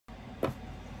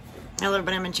Hello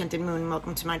everybody, I'm Enchanted Moon.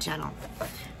 Welcome to my channel.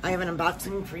 I have an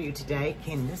unboxing for you today.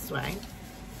 Came this way.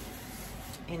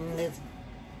 In this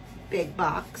big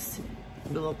box.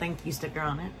 With a little thank you sticker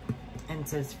on it. And it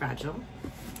says fragile.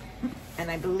 And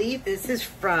I believe this is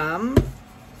from...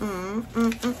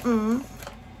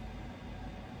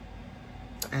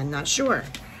 I'm not sure.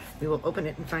 We will open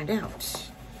it and find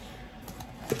out.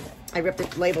 I ripped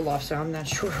the label off, so I'm not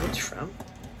sure who it's from.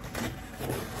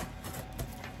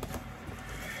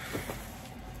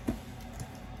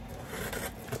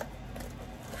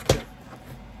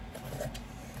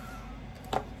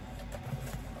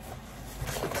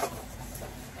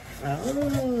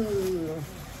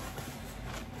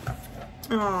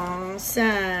 Oh,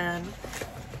 sad.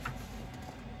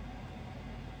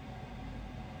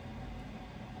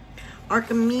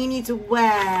 Arachnes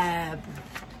web.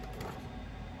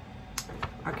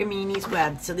 Arachnes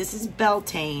web. So this is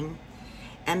Beltane,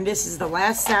 and this is the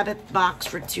last Sabbath box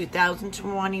for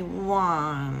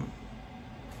 2021.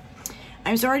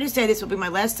 I'm sorry to say this will be my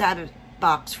last Sabbath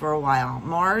box for a while.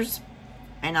 Mars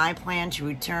and I plan to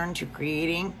return to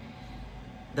creating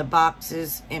the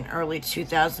boxes in early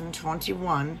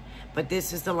 2021, but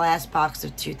this is the last box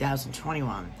of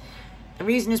 2021. The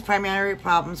reason is primary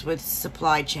problems with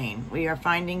supply chain. We are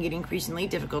finding it increasingly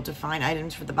difficult to find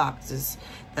items for the boxes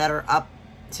that are up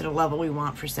to the level we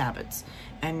want for Sabbaths.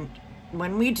 And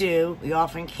when we do, we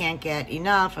often can't get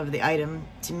enough of the item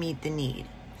to meet the need.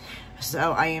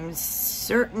 So I am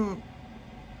certain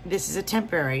this is a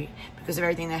temporary because of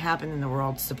everything that happened in the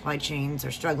world. Supply chains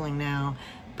are struggling now,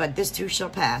 but this too shall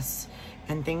pass.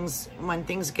 And when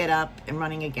things get up and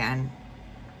running again.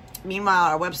 Meanwhile,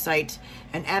 our website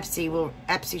and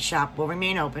Etsy shop will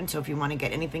remain open. So if you want to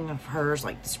get anything of hers,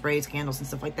 like the sprays, candles, and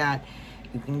stuff like that,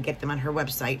 you can get them on her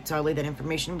website. So I'll leave that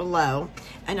information below.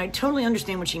 And I totally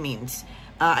understand what she means.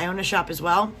 I own a shop as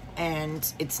well,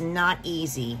 and it's not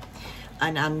easy.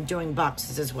 And I'm doing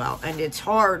boxes as well. And it's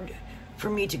hard for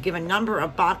me to give a number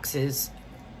of boxes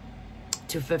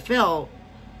to fulfill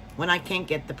when I can't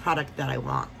get the product that I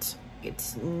want.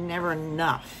 It's never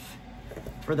enough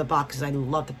for the boxes I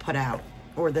love to put out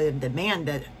or the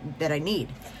demand that I need.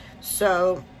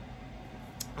 So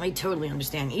I totally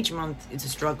understand. Each month it's a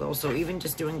struggle. So even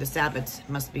just doing the Sabbaths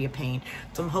must be a pain.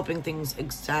 So I'm hoping things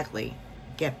exactly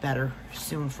get better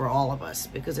soon for all of us,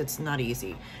 because it's not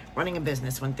easy running a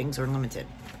business when things are limited.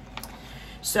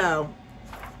 So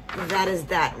that is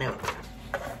that note.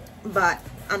 But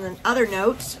on an other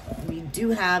note, we do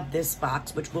have this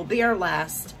box, which will be our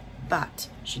last, but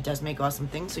she does make awesome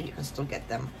things, so you can still get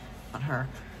them on her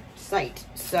site.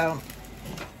 So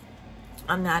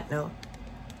on that note,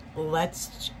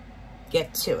 let's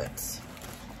get to it.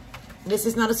 This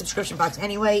is not a subscription box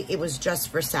anyway. It was just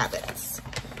for Sabbaths.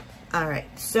 All right,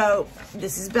 so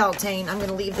this is Beltane. I'm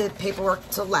gonna leave the paperwork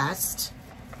to last.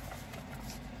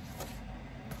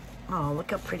 Oh,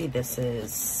 look how pretty this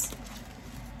is.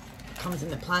 Comes in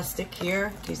the plastic here,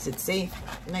 in case it's safe.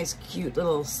 Nice, cute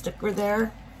little sticker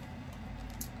there.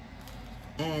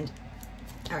 And,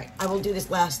 all right, I will do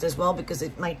this last as well because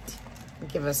it might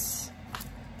give us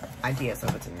ideas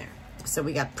of what's in there. So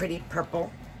we got pretty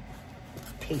purple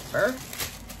paper.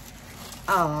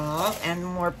 Oh, and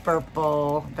more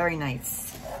purple. Very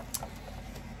nice.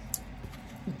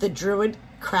 The Druid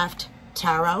Craft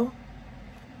Tarot.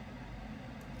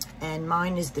 And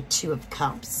mine is the Two of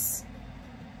Cups.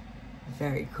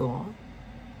 Very cool.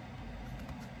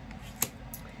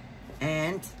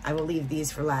 And I will leave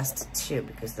these for last too,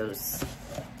 because those,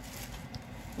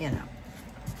 you know.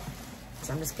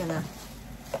 So I'm just gonna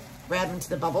grab into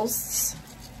the bubbles.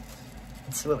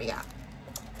 Let's see what we got.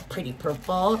 Pretty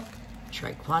purple,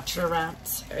 triquetra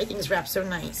wrapped. Everything's wrapped so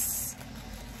nice.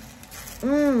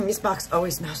 This box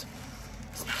always smells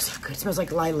so good. It smells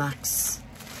like lilacs.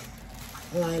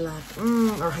 Lilac,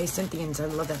 or hyacinthines. I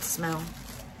love that smell.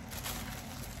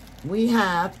 We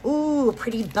have, ooh, a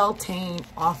pretty Beltane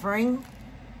offering.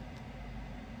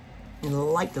 I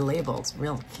like the label, it's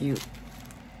real cute.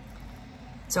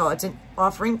 So it's an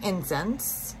offering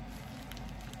incense.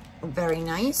 Very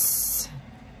nice.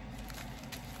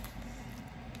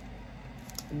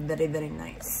 Very, very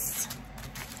nice.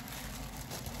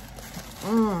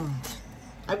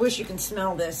 I wish you can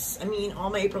smell this. I mean,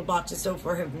 all my April boxes so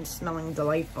far have been smelling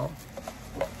delightful.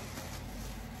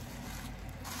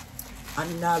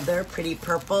 Another pretty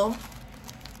purple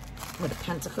with a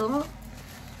pentacle.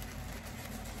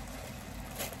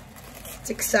 It's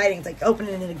exciting. It's like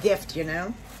opening a gift, you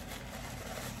know?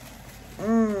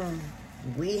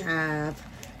 We have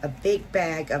a big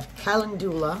bag of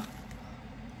calendula,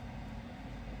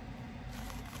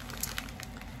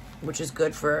 which is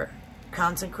good for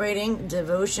consecrating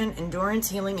devotion, endurance,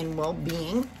 healing, and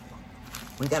well-being.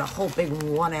 We got a whole big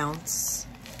 1 ounce.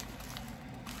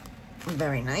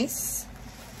 Very nice.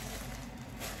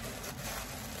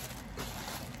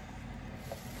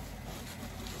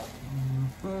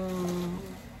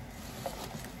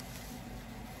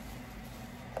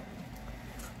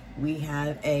 We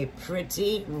have a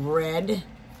pretty red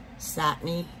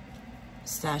satiny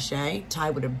sachet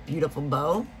tied with a beautiful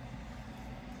bow.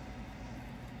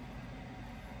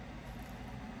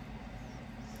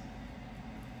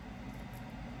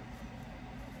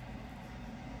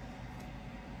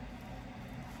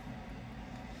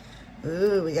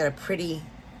 Ooh, we got a pretty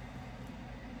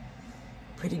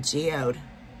geode.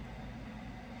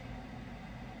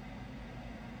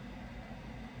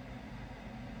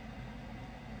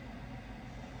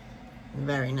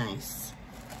 Very nice.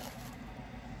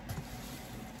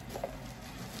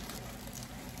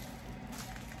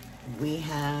 We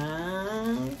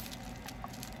have,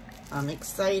 I'm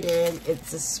excited,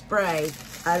 it's a spray.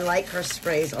 I like her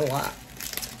sprays a lot.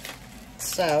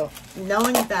 So,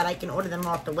 knowing that I can order them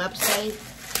off the website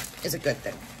is a good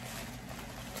thing.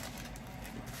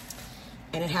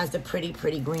 And it has the pretty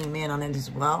green man on it as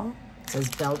well. It says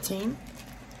Beltane.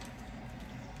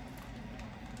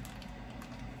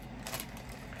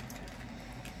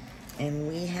 And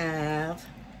we have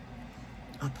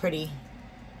a pretty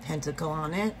tentacle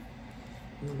on it.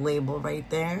 The label right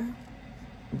there.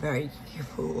 Very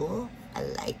cool. I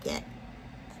like it.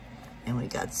 And we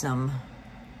got some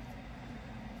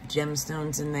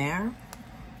gemstones in there.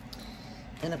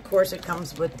 And of course it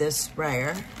comes with this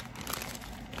sprayer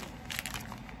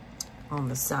on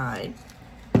the side.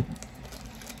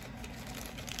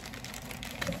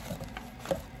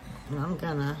 And I'm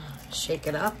gonna shake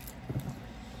it up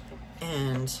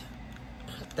and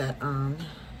put that on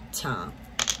top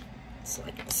so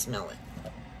I can smell it.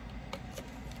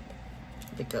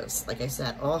 Because, like I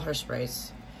said, all her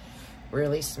sprays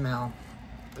really smell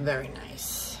very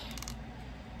nice.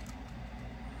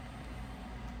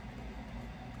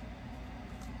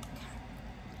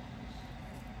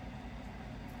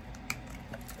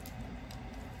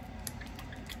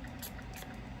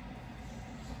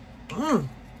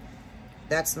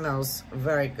 That smells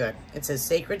very good. It's a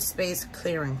Sacred Space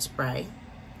Clearing Spray.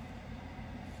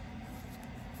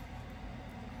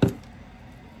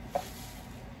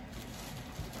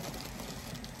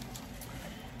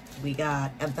 We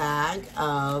got a bag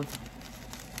of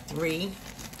 3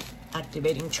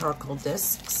 activating charcoal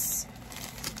discs.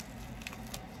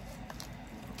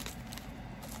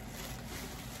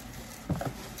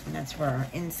 And that's for our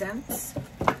incense.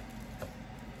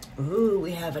 Ooh,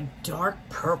 we have a dark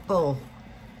purple,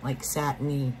 like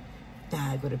satiny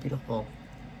bag with a beautiful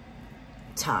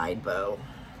tied bow.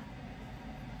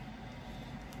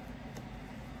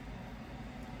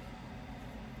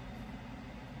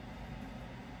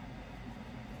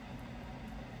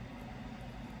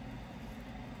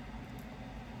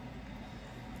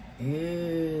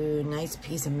 Ooh, nice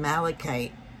piece of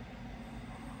malachite.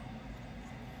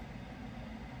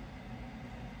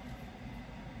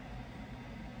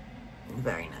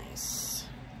 Very nice.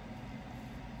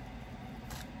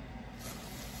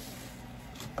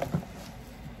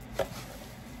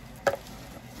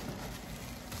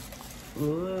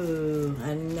 Ooh,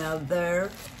 another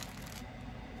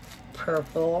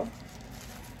purple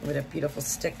with a beautiful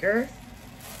sticker.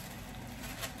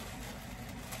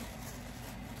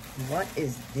 What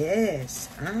is this?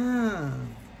 Ah,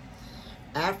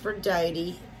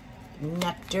 Aphrodite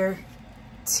Nectar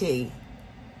Tea.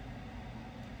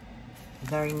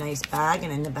 Very nice bag,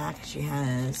 and in the back she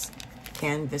has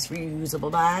canvas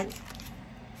reusable bag.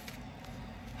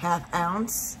 1/2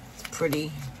 ounce. It's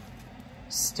pretty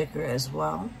sticker as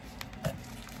well.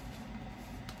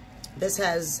 This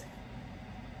has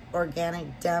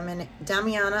organic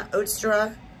Damiana, oat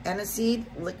straw, aniseed,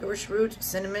 licorice root,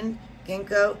 cinnamon,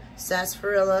 ginkgo,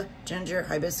 sarsaparilla, ginger,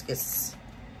 hibiscus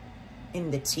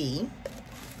in the tea.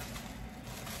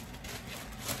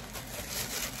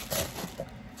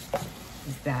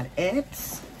 Is that it?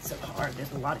 It's so hard.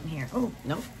 There's a lot in here. Oh,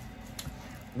 no.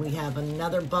 We have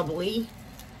another bubbly.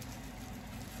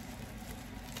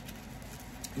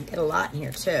 You get a lot in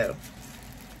here, too.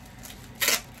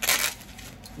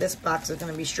 This box is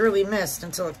going to be surely missed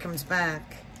until it comes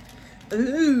back.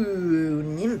 Ooh,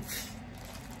 nymph.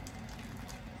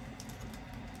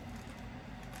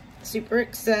 Super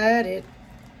excited.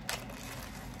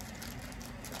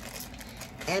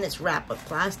 And it's wrapped with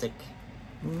plastic.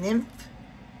 Nymph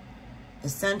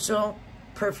Essential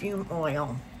Perfume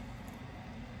Oil.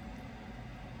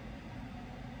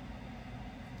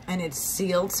 And it's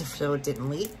sealed so it didn't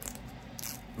leak.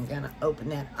 I'm gonna open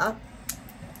that up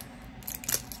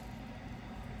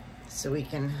so we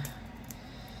can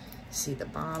see the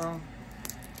bottle.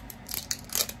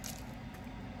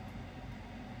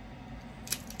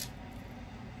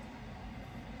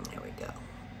 There we go.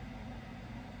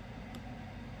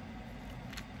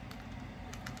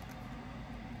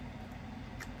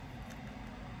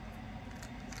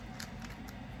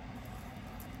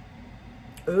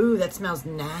 Ooh, that smells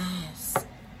nice.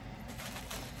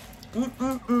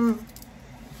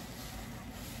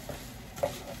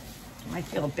 Might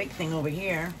feel a big thing over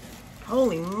here.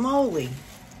 Holy moly. Look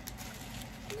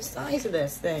at the size of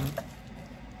this thing.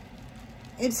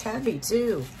 It's heavy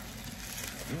too.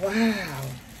 Wow.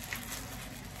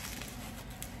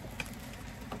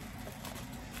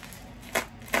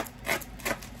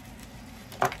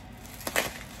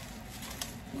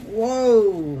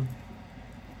 Whoa.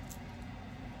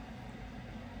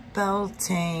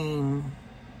 Beltane.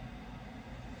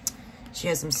 She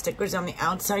has some stickers on the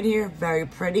outside here. Very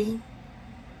pretty.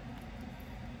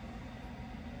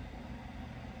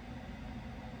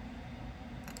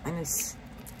 And it's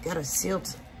got a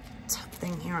sealed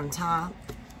thing here on top.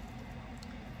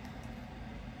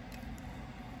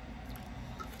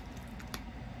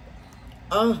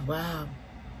 Oh, wow.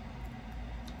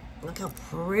 Look how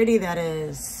pretty that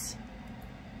is.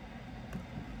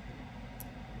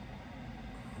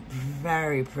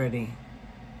 Very pretty.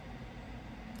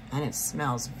 And it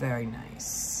smells very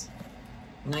nice.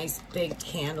 Nice big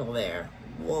candle there.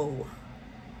 Whoa.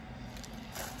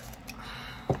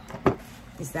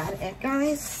 Is that it,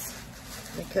 guys?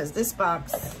 Because this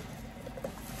box,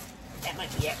 that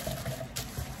might be it.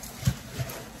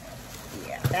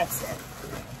 Yeah, that's it.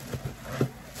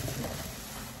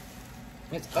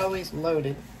 It's always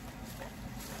loaded.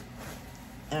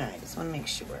 All right, just want to make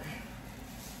sure.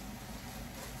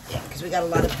 Yeah, because we got a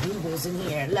lot of bubbles in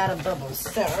here, a lot of bubbles.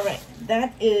 So, all right,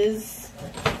 that is,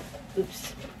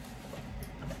 oops,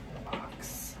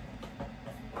 box.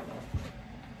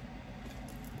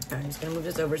 I'm just gonna move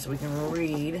this over so we can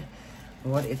read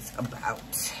what it's about.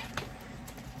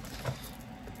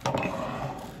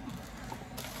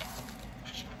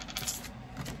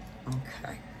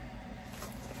 Okay.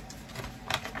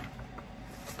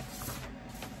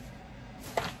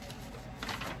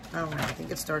 All right, I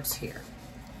think it starts here.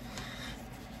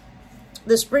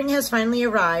 The spring has finally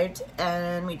arrived,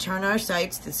 and we turn our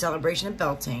sights to the celebration of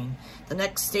Beltane. The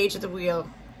next stage of the wheel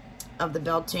of the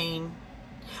Beltane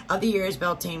of the year is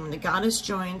Beltane, when the goddess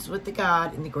joins with the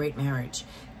god in the great marriage.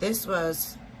 This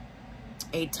was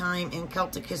a time in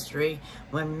Celtic history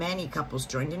when many couples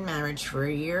joined in marriage for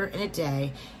a year and a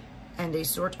day, and a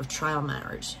sort of trial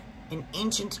marriage. In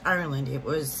ancient Ireland, it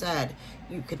was said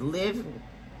you could live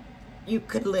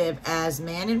as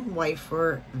man and wife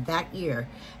for that year,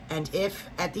 and if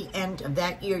at the end of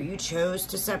that year you chose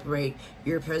to separate,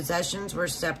 your possessions were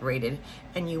separated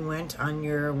and you went on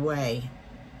your way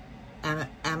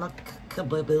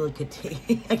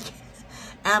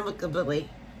amicably.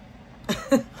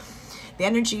 The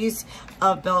energies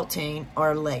of Beltane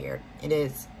are layered. It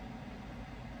is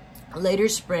later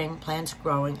spring, plants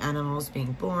growing, animals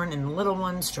being born, and little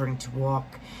ones starting to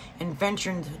walk and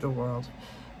venture into the world.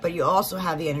 But you also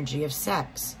have the energy of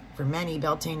sex. For many,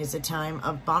 Beltane is a time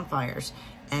of bonfires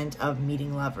and of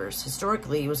meeting lovers.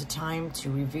 Historically, it was a time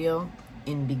to reveal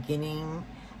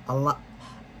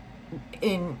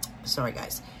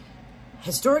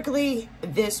Historically,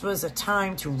 this was a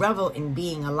time to revel in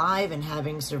being alive and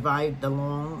having survived the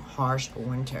long, harsh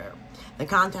winter. The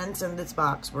contents of this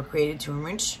box were created to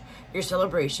enrich your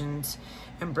celebrations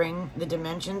and bring the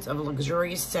dimensions of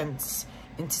luxurious sense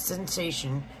into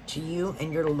sensation to you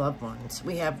and your loved ones.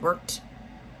 We have worked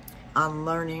on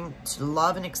learning to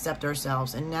love and accept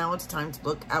ourselves, and now it's time to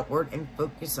look outward and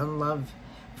focus on love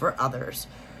for others,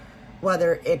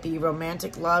 whether it be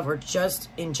romantic love or just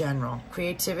in general.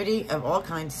 Creativity of all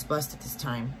kinds is blessed at this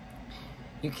time.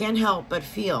 You can't help but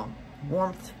feel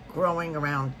warmth growing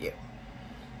around you.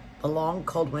 The long,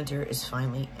 cold winter is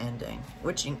finally ending.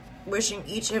 Wishing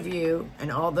each of you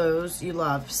and all those you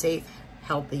love safe,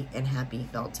 healthy, and happy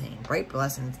Beltane. Bright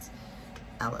blessings,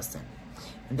 Allison.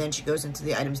 And then she goes into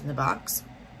the items in the box.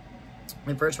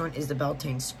 The first one is the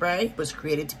Beltane spray. It was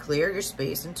created to clear your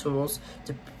space and tools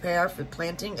to prepare for the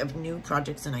planting of new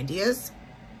projects and ideas.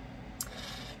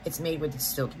 It's made with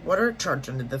distilled water charged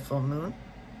under the full moon,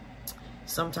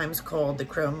 sometimes called the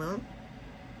crow moon,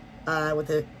 with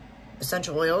the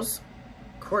essential oils,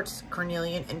 quartz,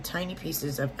 carnelian, and tiny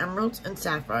pieces of emeralds and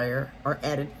sapphire are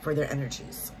added for their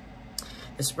energies.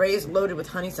 The spray is loaded with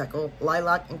honeysuckle,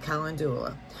 lilac, and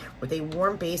calendula, with a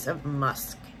warm base of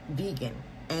musk, vegan,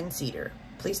 and cedar.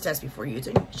 Please test before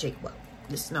using. Shake well.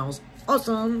 This smells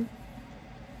awesome.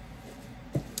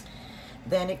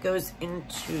 Then it goes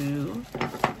into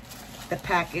the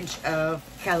package of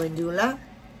calendula.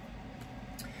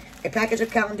 A package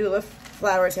of calendula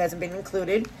flowers hasn't been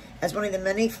included as one of the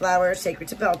many flowers sacred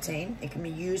to Beltane. It can be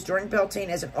used during Beltane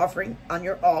as an offering on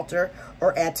your altar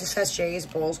or add to sachets,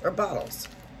 bowls, or bottles.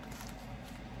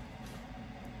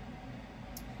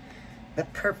 The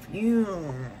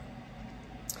perfume.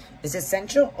 This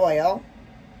essential oil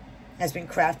has been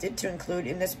crafted to include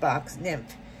in this box.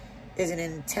 Nymph is an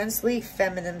intensely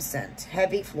feminine scent.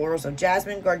 Heavy florals of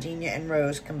jasmine, gardenia, and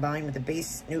rose combined with the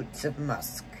base notes of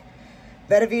musk,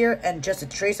 vetiver, and just a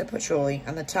trace of patchouli.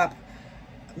 On the top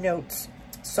notes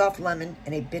soft lemon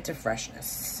and a bit of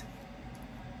freshness.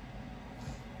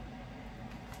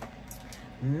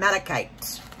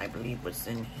 Malachite, I believe, was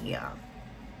in here.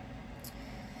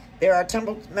 There are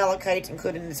tumbled malachite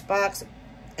included in this box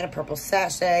and a purple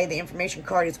sachet. The information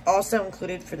card is also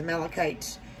included for the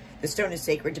malachite. The stone is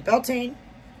sacred to Beltane.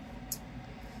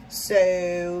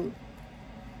 So,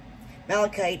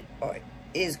 malachite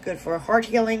is good for heart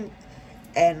healing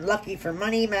and lucky for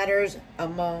money matters,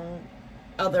 among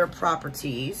other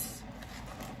properties.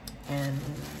 And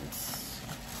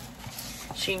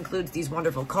she includes these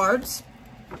wonderful cards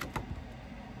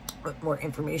with more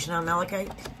information on malachite.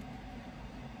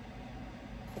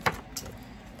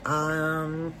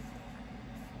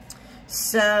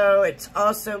 So it's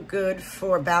also good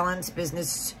for balance,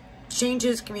 business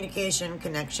changes, communication,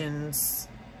 connections,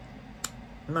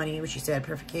 money, which you said,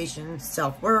 purification,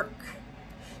 self-work,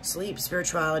 sleep,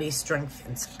 spirituality, strength,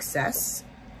 and success.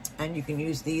 And you can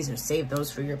use these and save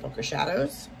those for your book of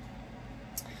shadows.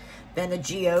 Then the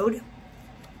geode,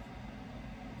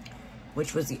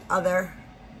 which was the other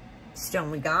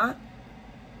stone we got.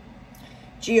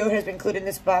 Geode has been included in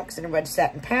this box in a red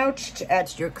satin pouch to add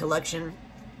to your collection.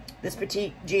 This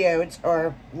petite geodes are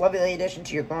a lovely addition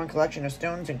to your growing collection of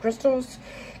stones and crystals.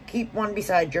 Keep one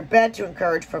beside your bed to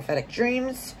encourage prophetic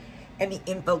dreams. And the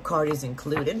info card is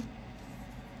included.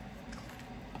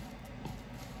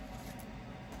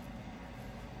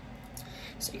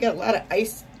 So you got a lot of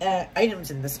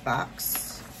items in this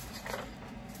box.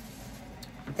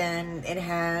 Then it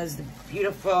has the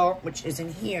beautiful, which is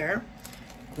in here,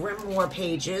 grimoire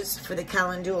pages for the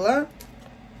calendula.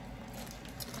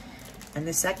 And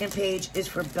the second page is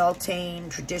for Beltane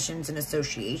traditions and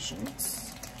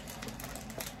associations.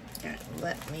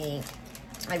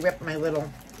 I ripped my little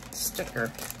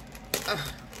sticker. Ugh,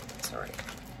 sorry.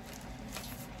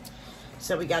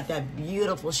 So we got that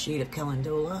beautiful sheet of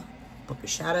calendula, Book of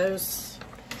Shadows.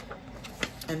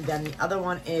 And then the other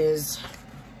one is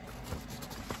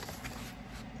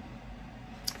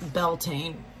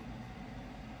Beltane.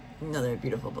 Another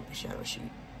beautiful Book of Shadow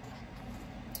sheet.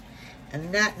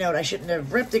 And that note, I shouldn't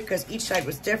have ripped it because each side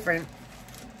was different.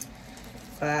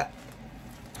 But,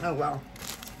 oh well.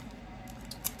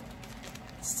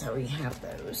 So we have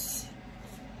those.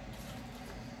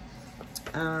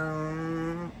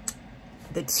 The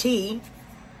tea,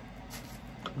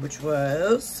 which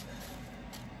was,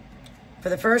 for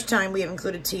the first time, we have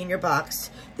included tea in your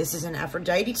box. This is an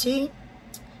Aphrodite tea,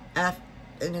 and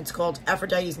it's called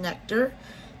Aphrodite's Nectar.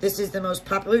 This is the most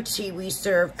popular tea we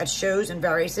serve at shows and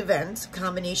various events.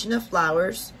 Combination of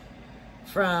flowers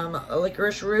from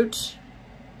licorice root,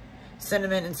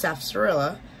 cinnamon, and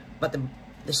sarsaparilla. But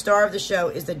the star of the show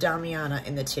is the Damiana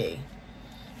in the tea.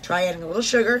 Try adding a little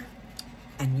sugar,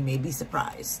 and you may be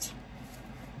surprised.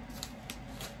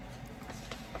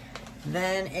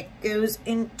 Then it goes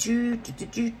into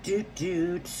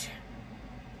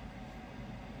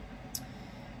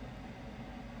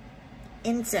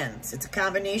incense. It's a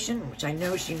combination, which I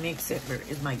know she makes it. Where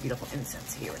is my beautiful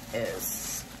incense? Here it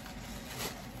is.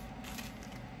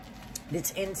 This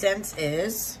incense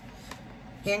is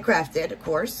handcrafted, of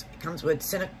course. It comes with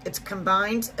it's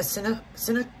combined a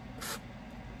cinquefoil.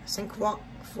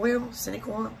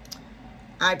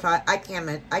 I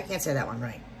can't say that one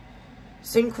right.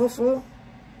 Cinquefoil,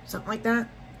 something like that.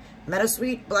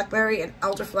 Meadowsweet, blackberry, and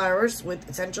elderflowers with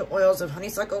essential oils of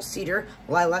honeysuckle, cedar,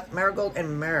 lilac, marigold,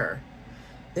 and myrrh.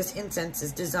 This incense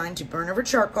is designed to burn over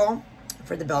charcoal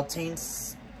for the Beltane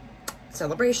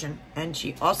celebration. And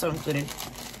she also included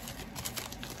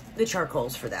the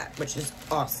charcoals for that, which is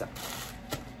awesome.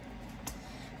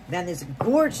 Then there's a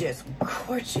gorgeous,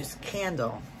 gorgeous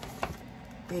candle.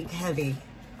 Big, heavy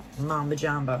Mamba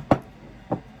Jamba.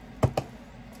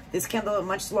 This candle is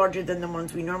much larger than the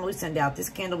ones we normally send out. This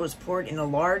candle was poured in a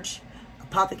large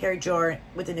apothecary jar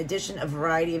with an addition of a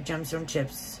variety of gemstone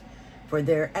chips for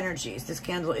their energies. This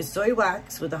candle is soy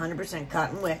wax with 100%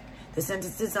 cotton wick. The scent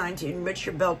is designed to enrich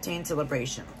your Beltane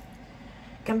celebration.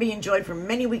 Can be enjoyed for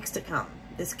many weeks to come.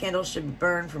 This candle should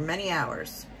burn for many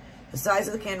hours. The size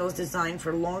of the candle is designed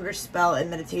for longer spell and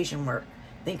meditation work.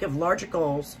 Think of larger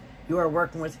goals you are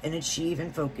working with and achieve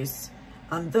and focus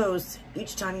on those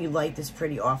each time you light this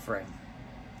pretty offering.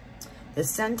 The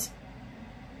scent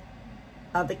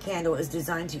of the candle is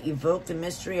designed to evoke the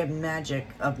mystery of magic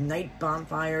of night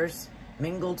bonfires,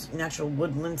 mingled natural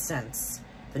woodland scents.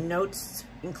 The notes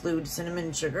include cinnamon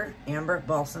and sugar, amber,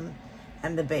 balsam,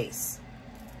 and the base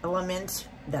element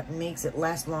that makes it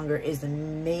last longer is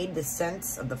the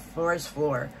scents of the forest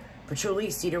floor, patchouli,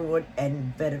 cedarwood,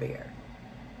 and vetiver.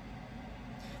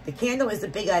 The candle is the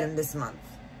big item this month.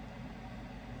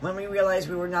 When we realized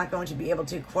we were not going to be able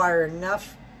to acquire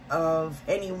enough of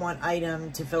any one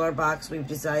item to fill our box, we've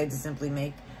decided to simply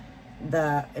make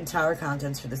the entire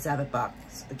contents for the Sabbath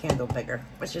box, the candle, bigger,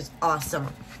 which is awesome.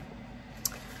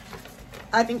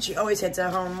 I think she always hits a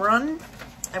home run.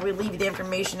 I will leave you the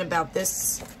information about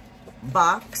this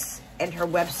box and her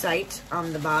website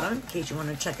on the bottom in case you want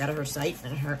to check out her site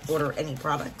and order any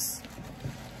products.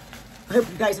 I hope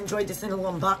you guys enjoyed this little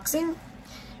unboxing.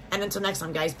 And until next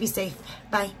time, guys, be safe.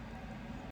 Bye.